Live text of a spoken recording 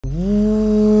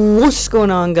What's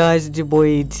going on, guys? It's your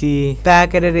boy ET,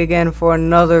 back at it again for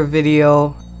another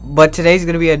video. But today's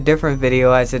gonna be a different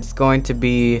video, as it's going to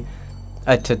be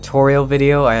a tutorial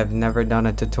video. I have never done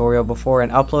a tutorial before,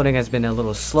 and uploading has been a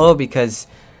little slow because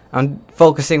I'm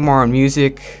focusing more on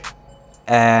music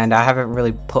and I haven't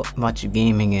really put much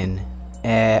gaming in,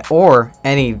 or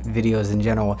any videos in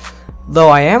general. Though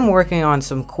I am working on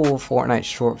some cool Fortnite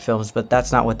short films, but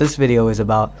that's not what this video is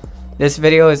about. This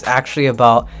video is actually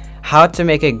about how to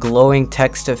make a glowing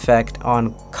text effect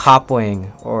on Kapwing,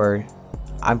 or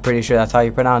I'm pretty sure that's how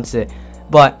you pronounce it.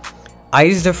 But I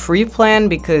use the free plan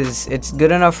because it's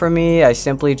good enough for me. I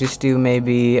simply just do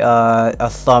maybe a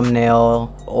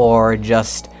thumbnail or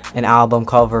just an album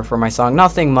cover for my song.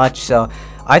 Nothing much, so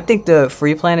I think the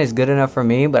free plan is good enough for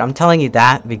me. But I'm telling you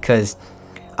that because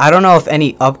I don't know if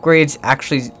any upgrades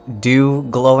actually do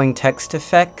glowing text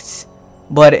effects.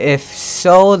 But if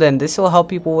so, then this will help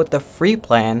people with the free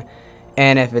plan.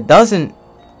 And if it doesn't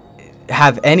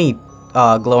have any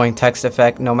glowing text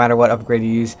effect, no matter what upgrade you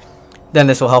use, then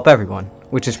this will help everyone,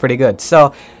 which is pretty good.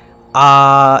 So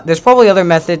there's probably other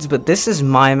methods, but this is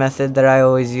my method that I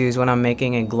always use when I'm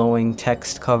making a glowing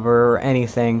text cover or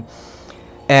anything.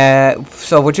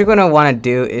 So what you're going to want to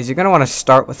do is you're going to want to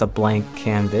start with a blank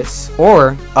canvas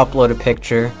or upload a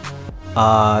picture.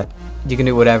 You can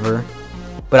do whatever.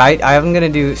 But I'm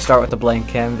going to start with a blank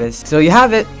canvas. So you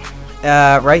have it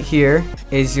right here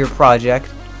is your project.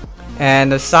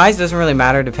 And the size doesn't really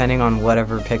matter depending on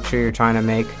whatever picture you're trying to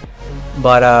make.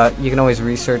 But you can always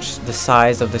research the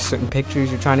size of the certain pictures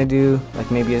you're trying to do.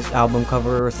 Like maybe an album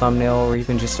cover or thumbnail or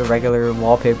even just a regular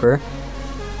wallpaper.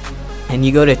 And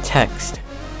you go to text.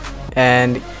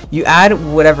 And you add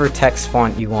whatever text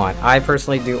font you want. I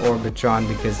personally do Orbitron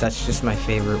because that's just my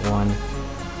favorite one.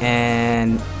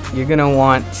 And you're gonna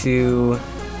want to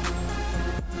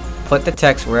put the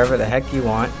text wherever the heck you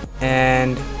want,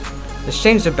 and just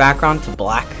change the background to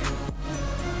black.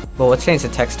 Well, let's change the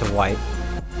text to white,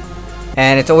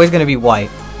 and it's always gonna be white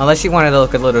unless you want it to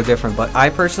look a little different, but I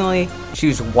personally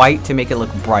choose white to make it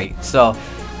look bright. So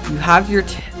you have your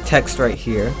text right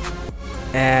here,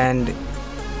 and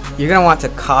you're gonna want to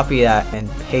copy that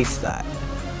and paste that.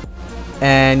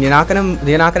 And you're not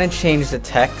gonna change the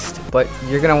text, but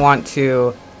you're gonna want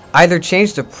to either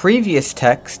change the previous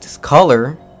text's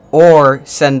color or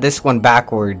send this one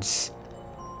backwards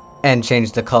and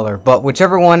change the color. But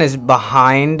whichever one is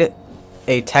behind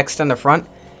a text on the front,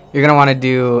 you're gonna want to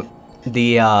do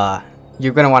the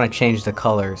you're gonna want to change the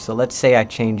color. So let's say I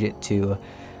change it to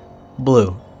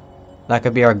blue. That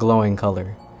could be our glowing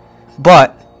color.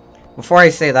 But before I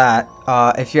say that,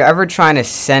 if you're ever trying to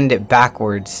send it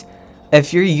backwards,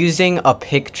 if you're using a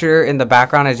picture in the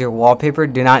background as your wallpaper,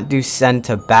 do not do send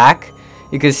to back,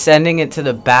 because sending it to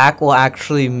the back will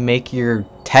actually make your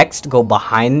text go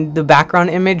behind the background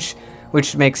image,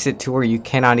 which makes it to where you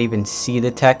cannot even see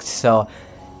the text. So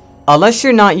unless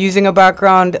you're not using a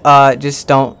background, just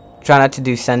try not to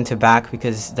do send to back,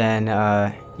 because then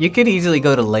you could easily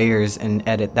go to layers and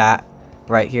edit that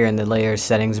right here in the layers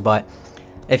settings. But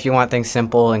if you want things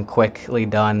simple and quickly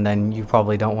done, then you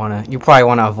probably want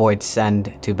to avoid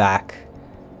send to back.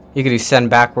 You could do send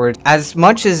backwards as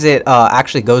much as it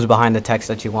actually goes behind the text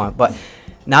that you want. But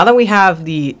now that we have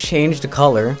the change the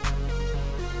color,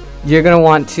 you're gonna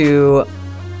want to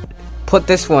put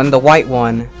this one, the white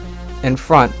one, in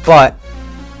front. But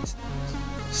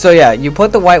so yeah, you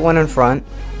put the white one in front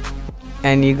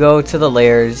and you go to the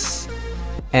layers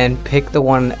and pick the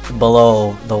one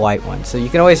below the white one. So you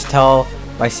can always tell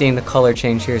by seeing the color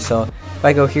change here. So if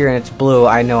I go here and it's blue,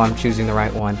 I know I'm choosing the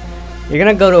right one. You're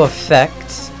gonna go to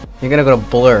effects, you're gonna go to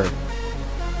blur.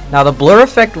 Now the blur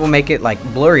effect will make it like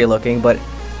blurry looking, but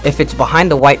if it's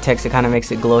behind the white text, it kind of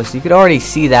makes it glow. So you could already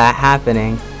see that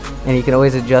happening, and you can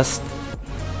always adjust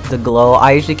the glow.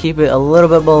 I usually keep it a little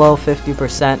bit below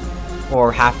 50%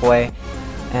 or halfway,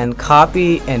 and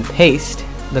copy and paste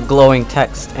the glowing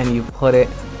text, and you put it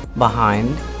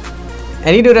behind.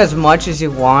 And you do it as much as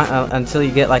you want until you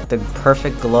get like the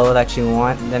perfect glow that you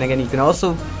want. And then again, you can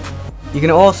also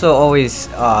always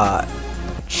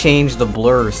change the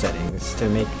blur settings to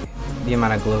make the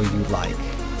amount of glow you like.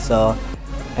 So,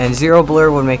 and zero blur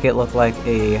would make it look like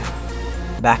a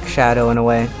back shadow in a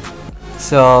way.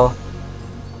 So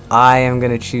I am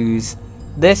gonna choose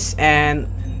this, and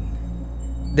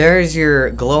there's your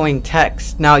glowing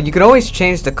text. Now you could always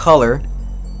change the color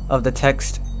of the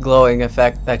text glowing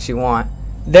effect that you want.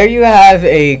 There you have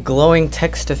a glowing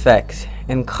text effect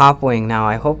in Kapwing. Now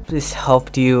I hope this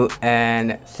helped you,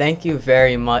 and thank you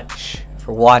very much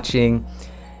for watching.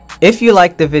 If you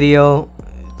liked the video,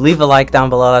 leave a like down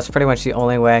below. That's pretty much the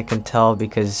only way I can tell,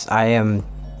 because I am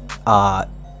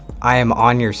I am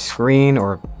on your screen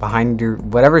or behind your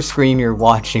whatever screen you're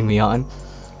watching me on.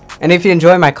 And if you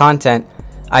enjoy my content,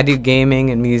 I do gaming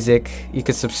and music, you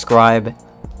can subscribe,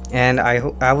 and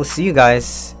I will see you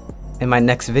guys in my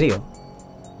next video.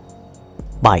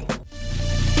 Bye.